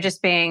said, you were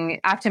just being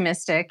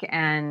optimistic,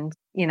 and,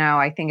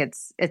 I think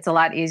it's a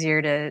lot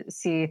easier to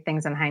see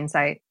things in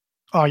hindsight.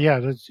 Oh,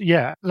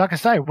 yeah. Like I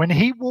say, when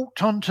he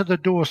walked onto the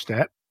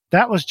doorstep,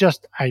 that was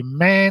just a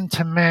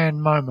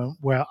man-to-man moment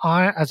where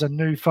I, as a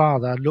new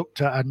father,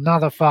 looked at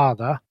another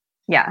father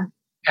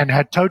and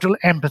had total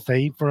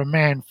empathy for a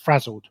man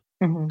frazzled.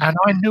 Mm-hmm. And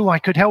I knew I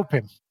could help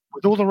him.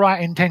 With all the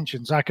right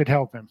intentions, I could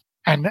help him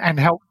and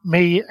help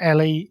me,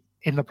 Ellie,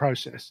 in the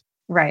process.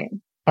 Right.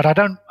 But I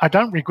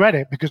don't regret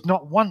it, because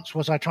not once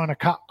was I trying to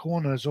cut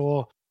corners,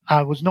 or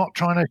I was not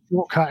trying to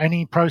shortcut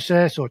any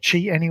process or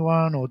cheat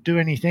anyone or do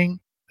anything.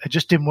 It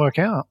just didn't work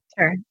out.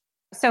 Sure.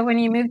 So when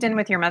you moved in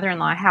with your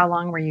mother-in-law, how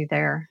long were you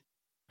there?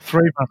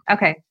 3 months.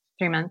 Okay,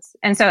 3 months.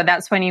 And so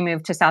that's when you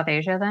moved to South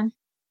Asia then?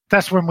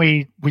 That's when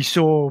we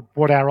saw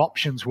what our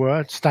options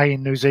were: stay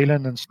in New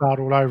Zealand and start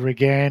all over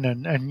again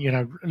and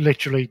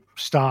literally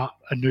start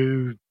a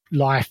new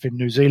life in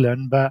New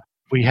Zealand. But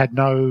we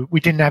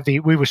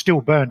were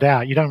still burned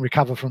out. You don't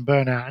recover from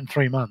burnout in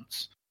 3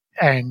 months.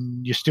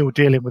 And you're still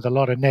dealing with a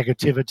lot of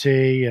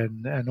negativity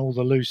and all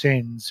the loose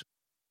ends.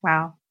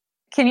 Wow.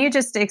 Can you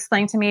just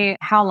explain to me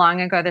how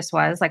long ago this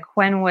was? Like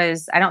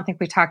I don't think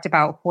we talked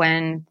about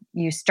when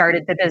you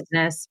started the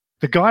business.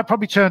 The guy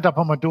probably turned up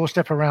on my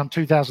doorstep around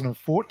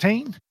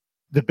 2014.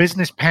 The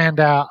business panned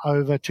out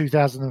over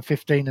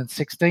 2015 and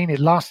 16. It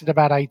lasted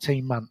about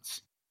 18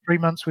 months, 3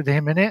 months with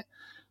him in it,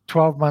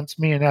 12 months,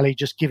 me and Ellie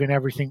just giving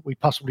everything we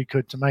possibly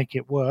could to make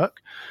it work,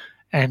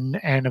 and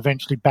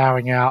eventually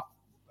bowing out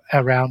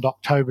around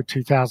October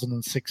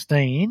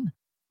 2016.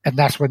 And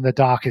that's when the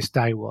darkest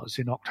day was,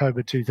 in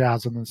October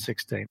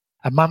 2016.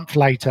 A month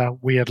later,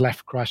 we had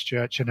left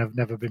Christchurch and have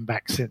never been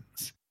back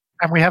since.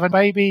 And we have a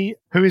baby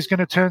who is going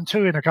to turn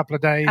 2 in a couple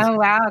of days. Oh,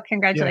 wow.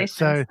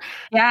 Congratulations.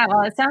 Yeah,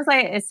 well, it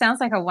sounds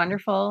like a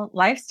wonderful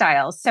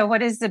lifestyle. So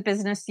what is the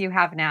business you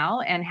have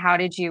now, and how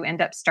did you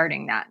end up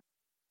starting that?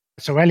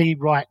 So Ellie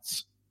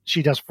writes,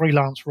 she does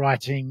freelance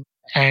writing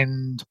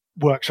and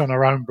works on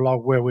her own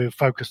blog where we're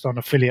focused on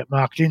affiliate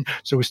marketing.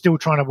 So we're still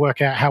trying to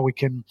work out how we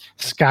can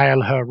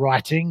scale her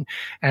writing.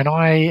 And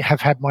I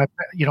have had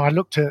I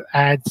looked at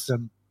ads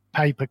and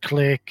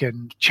pay-per-click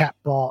and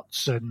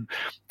chatbots and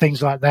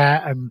things like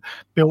that and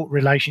built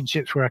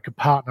relationships where I could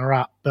partner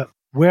up. But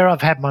where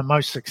I've had my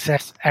most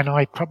success and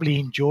I probably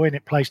enjoy and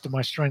it plays to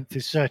my strength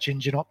is search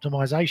engine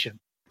optimization.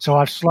 So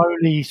I've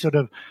slowly sort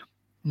of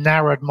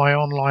narrowed my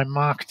online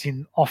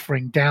marketing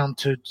offering down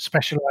to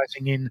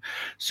specializing in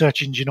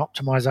search engine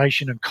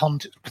optimization and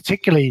content,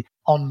 particularly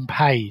on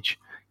page,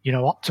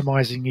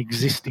 optimizing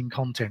existing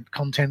content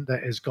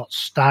that has got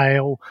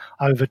stale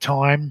over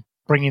time,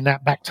 bringing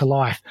that back to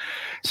life.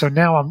 So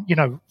now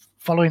I'm,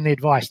 following the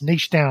advice,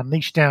 niche down,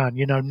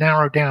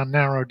 narrow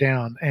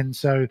down. And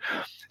so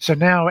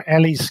now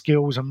Ellie's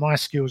skills and my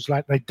skills,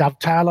 like they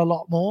dovetail a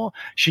lot more.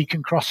 She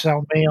can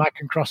cross-sell me, I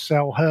can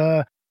cross-sell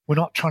her. We're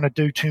not trying to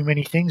do too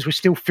many things. We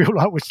still feel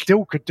like we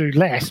still could do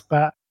less,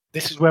 but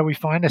this is where we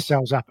find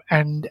ourselves up.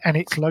 And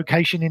it's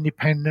location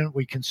independent.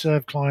 We can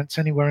serve clients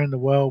anywhere in the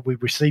world. We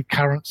receive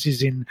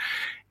currencies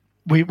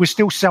we're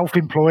still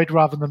self-employed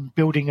rather than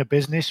building a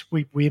business.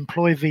 We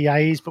employ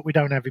VAs, but we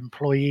don't have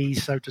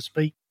employees, so to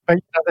speak. But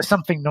there's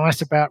something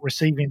nice about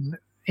receiving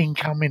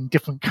income in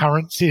different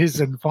currencies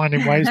and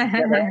finding ways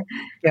to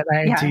get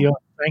that into your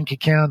bank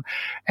account.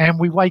 And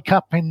we wake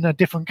up in a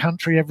different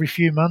country every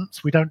few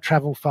months. We don't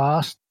travel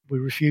fast. We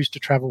refuse to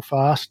travel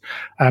fast.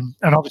 And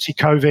obviously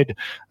COVID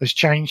has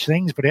changed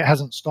things, but it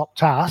hasn't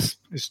stopped us.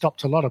 It's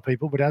stopped a lot of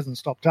people, but it hasn't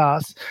stopped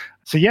us.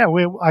 So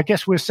I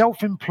guess we're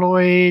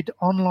self-employed,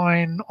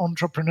 online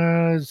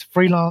entrepreneurs,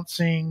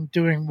 freelancing,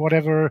 doing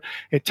whatever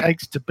it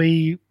takes to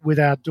be with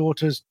our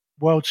daughters,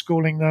 world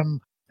schooling them,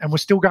 and we're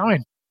still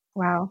going.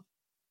 Wow.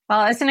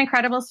 Well, it's an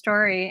incredible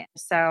story.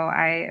 So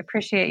I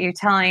appreciate you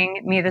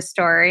telling me the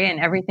story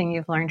and everything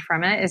you've learned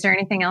from it. Is there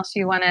anything else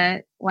you want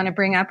to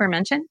bring up or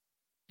mention?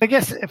 I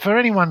guess for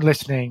anyone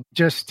listening,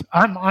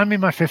 I'm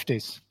in my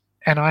 50s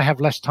and I have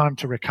less time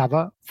to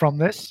recover from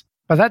this,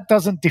 but that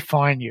doesn't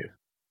define you.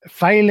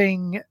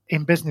 Failing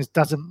in business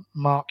doesn't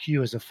mark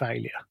you as a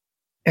failure.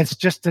 It's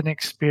just an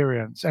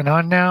experience. And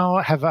I now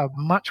have a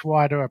much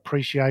wider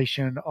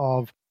appreciation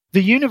of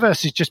the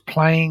universe is just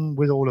playing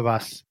with all of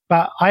us.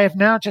 But I have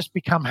now just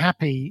become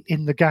happy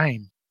in the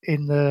game,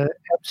 in the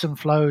ebbs and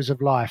flows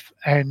of life.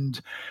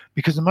 And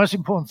because the most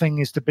important thing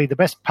is to be the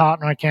best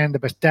partner I can, the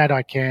best dad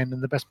I can,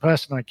 and the best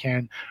person I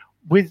can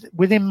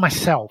within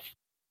myself.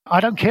 I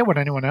don't care what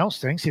anyone else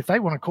thinks. If they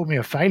want to call me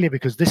a failure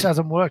because this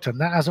hasn't worked and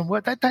that hasn't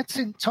worked, that's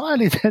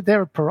entirely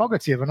their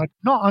prerogative. And I'm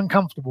not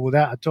uncomfortable with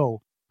that at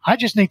all. I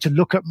just need to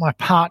look at my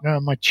partner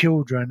and my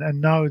children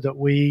and know that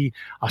we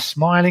are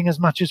smiling as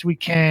much as we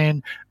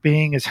can,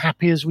 being as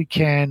happy as we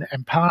can,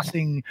 and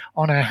passing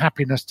on our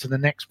happiness to the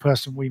next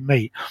person we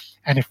meet.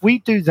 And if we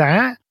do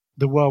that,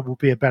 the world will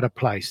be a better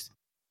place.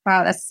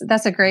 Wow,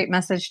 that's a great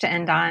message to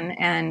end on.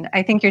 And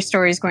I think your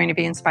story is going to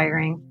be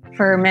inspiring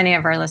for many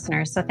of our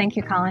listeners. So thank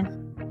you,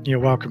 Colin. You're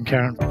welcome,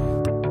 Karen.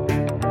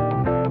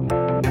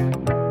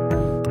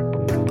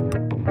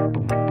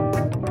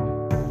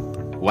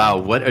 Wow,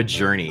 what a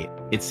journey.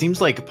 It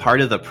seems like part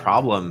of the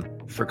problem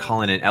for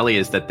Colin and Ellie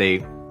is that they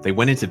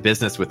went into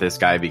business with this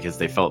guy because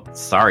they felt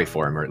sorry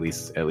for him, or at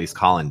least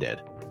Colin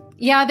did.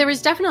 Yeah, there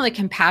was definitely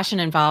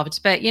compassion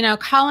involved. But,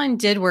 Colin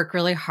did work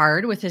really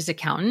hard with his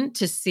accountant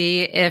to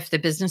see if the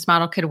business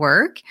model could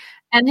work.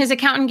 And his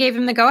accountant gave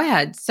him the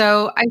go-ahead.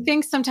 So I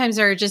think sometimes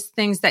there are just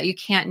things that you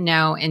can't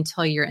know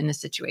until you're in the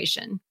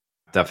situation.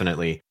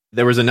 Definitely.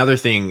 There was another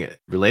thing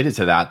related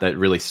to that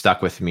really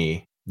stuck with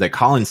me that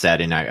Colin said,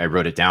 and I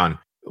wrote it down,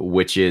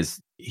 which is,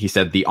 he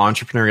said, the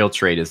entrepreneurial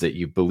trait is that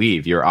you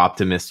believe, you're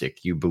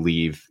optimistic, you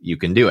believe you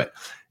can do it.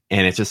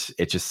 And it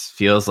just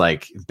feels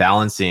like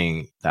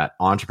balancing that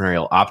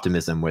entrepreneurial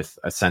optimism with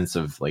a sense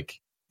of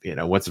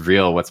what's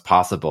real, what's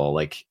possible.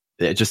 Like,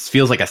 it just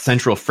feels like a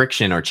central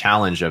friction or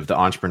challenge of the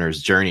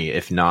entrepreneur's journey,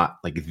 if not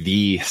like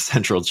the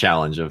central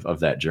challenge of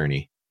that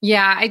journey.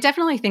 Yeah, I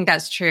definitely think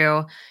that's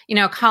true.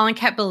 Colin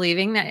kept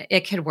believing that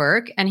it could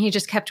work, and he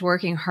just kept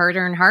working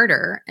harder and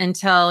harder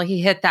until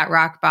he hit that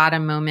rock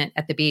bottom moment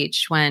at the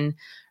beach when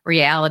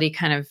reality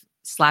kind of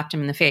slapped him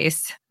in the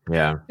face.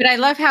 Yeah. But I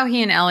love how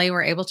he and Ellie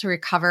were able to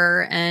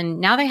recover, and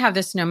now they have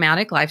this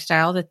nomadic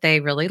lifestyle that they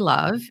really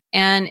love.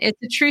 And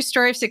it's a true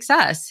story of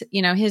success,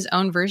 his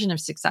own version of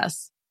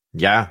success.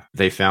 Yeah,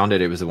 they found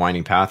it. It was a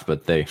winding path,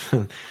 but they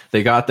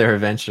got there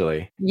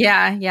eventually.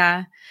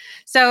 Yeah.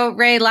 So,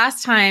 Ray,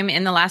 last time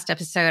in the last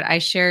episode, I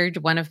shared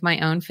one of my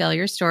own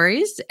failure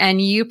stories,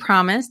 and you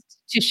promised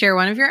to share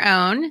one of your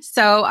own.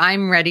 So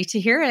I'm ready to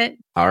hear it.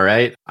 All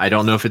right. I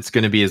don't know if it's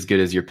going to be as good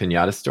as your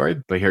piñata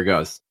story, but here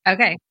goes.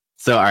 Okay.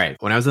 So, all right.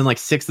 When I was in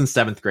 6th and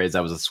 7th grades,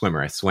 I was a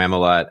swimmer. I swam a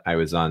lot. I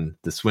was on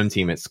the swim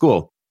team at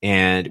school,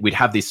 and we'd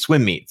have these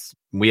swim meets.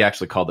 We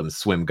actually call them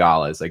swim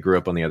galas. I grew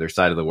up on the other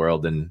side of the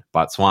world in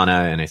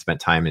Botswana, and I spent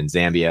time in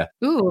Zambia.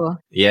 Ooh.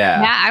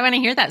 Yeah. Yeah, I want to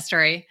hear that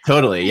story.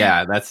 Totally.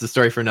 Yeah, that's the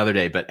story for another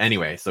day. But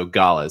anyway, so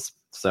galas.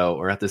 So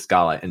we're at this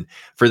gala. And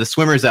for the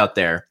swimmers out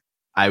there,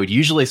 I would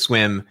usually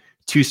swim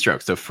 2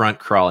 strokes, so front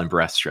crawl and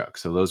breaststroke.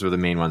 So those were the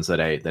main ones that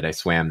I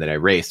swam, that I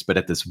raced. But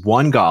at this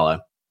one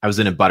gala, I was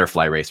in a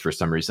butterfly race for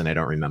some reason I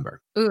don't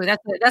remember. Ooh,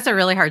 that's a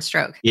really hard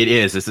stroke. It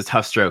is. It's a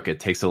tough stroke. It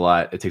takes a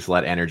lot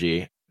of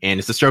energy. And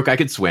it's a stroke I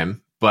could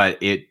swim, but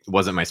it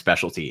wasn't my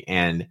specialty.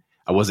 And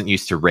I wasn't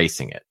used to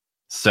racing it.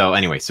 So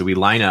anyway, so we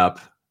line up,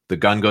 the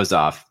gun goes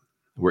off,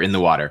 we're in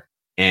the water.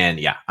 And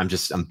yeah, I'm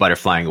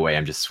butterflying away.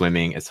 I'm just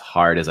swimming as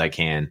hard as I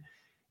can.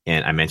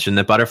 And I mentioned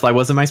that butterfly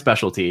wasn't my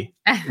specialty.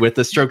 With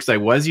the strokes I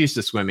was used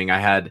to swimming, I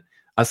had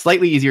a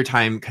slightly easier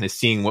time kind of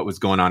seeing what was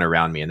going on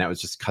around me. And that was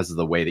just because of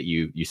the way that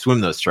you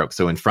swim those strokes.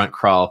 So in front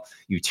crawl,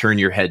 you turn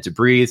your head to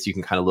breathe. So you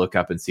can kind of look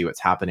up and see what's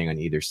happening on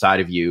either side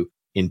of you.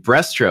 In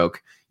breaststroke,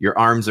 your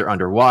arms are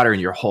underwater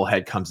and your whole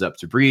head comes up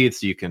to breathe.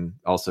 So you can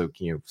also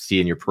see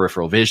in your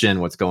peripheral vision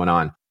what's going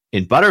on.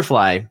 In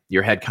butterfly,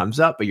 your head comes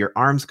up, but your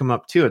arms come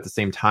up too at the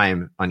same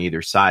time on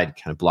either side,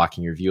 kind of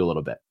blocking your view a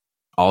little bit.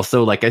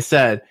 Also, like I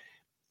said,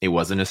 it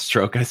wasn't a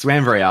stroke I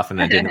swam very often.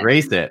 I didn't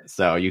race it.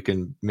 So you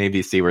can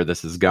maybe see where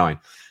this is going.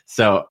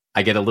 So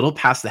I get a little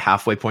past the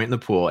halfway point in the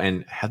pool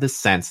and had this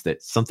sense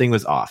that something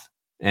was off.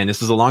 And this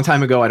was a long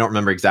time ago. I don't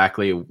remember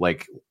exactly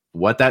like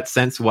what that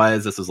sense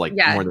was. This was like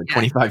more than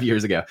 25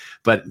 years ago.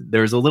 But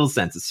there was a little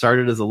sense. It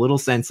started as a little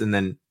sense, and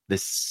then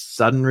this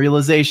sudden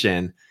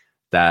realization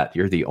that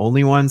you're the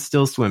only one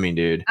still swimming,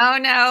 dude. Oh,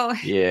 no.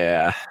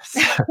 Yeah.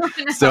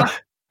 No.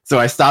 So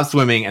I stopped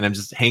swimming and I'm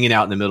just hanging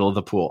out in the middle of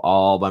the pool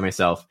all by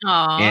myself.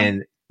 Aww.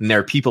 And there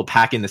are people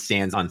packing the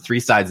stands on 3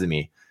 sides of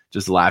me,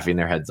 just laughing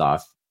their heads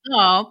off.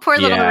 Oh, poor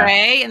little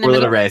Ray in the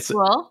middle of the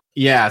pool.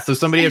 Yeah. So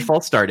somebody had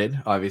false started,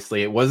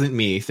 obviously. It wasn't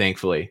me,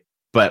 thankfully.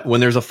 But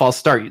when there's a false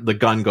start, the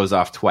gun goes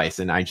off twice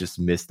and I just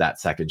missed that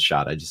second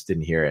shot. I just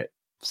didn't hear it.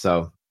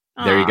 So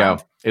there you go.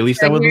 At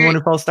least I wasn't the one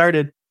who false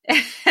started.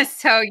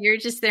 So you're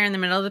just there in the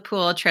middle of the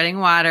pool, treading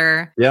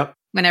water. Yep.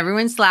 When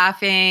everyone's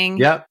laughing.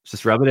 Yep.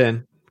 Just rub it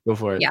in. Go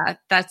for it. Yeah,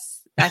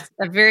 that's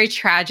a very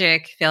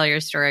tragic failure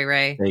story,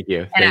 Ray. Thank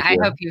you. And I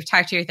hope you've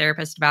talked to your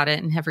therapist about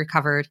it and have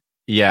recovered.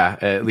 Yeah,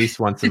 at least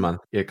once a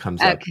month it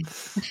comes up.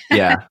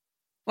 Yeah.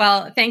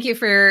 Well, thank you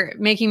for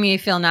making me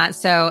feel not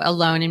so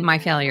alone in my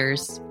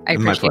failures. I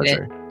appreciate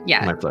it.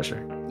 Yeah. My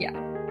pleasure. Yeah.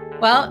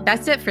 Well,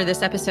 that's it for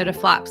this episode of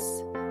Flops.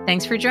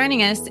 Thanks for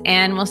joining us,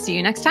 and we'll see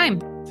you next time.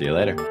 See you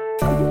later.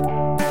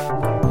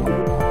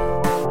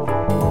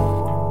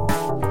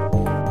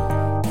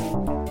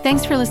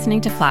 Thanks for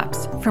listening to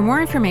Flops. For more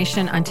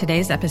information on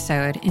today's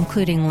episode,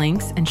 including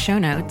links and show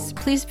notes,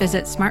 please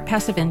visit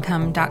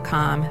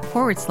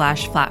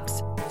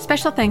smartpassiveincome.com/flops.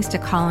 Special thanks to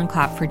Colin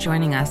Klopp for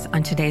joining us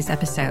on today's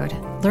episode.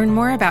 Learn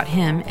more about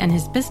him and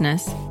his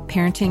business,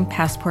 Parenting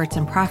Passports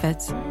and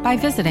Profits, by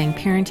visiting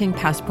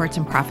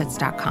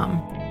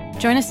parentingpassportsandprofits.com.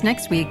 Join us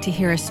next week to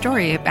hear a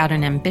story about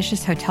an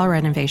ambitious hotel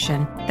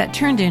renovation that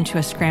turned into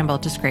a scramble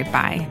to scrape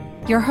by.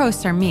 Your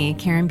hosts are me,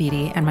 Karen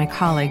Beatty, and my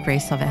colleague, Ray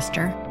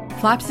Sylvester.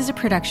 Flops is a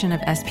production of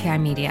SPI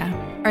Media.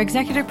 Our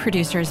executive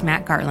producer is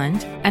Matt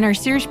Gartland, and our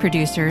series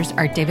producers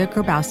are David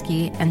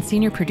Grabowski and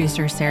senior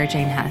producer Sarah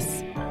Jane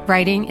Hess.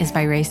 Writing is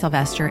by Ray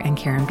Sylvester and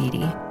Karen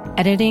Beatty.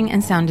 Editing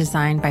and sound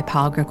design by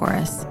Paul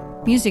Gregoris.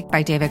 Music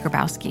by David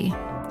Grabowski.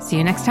 See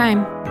you next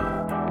time.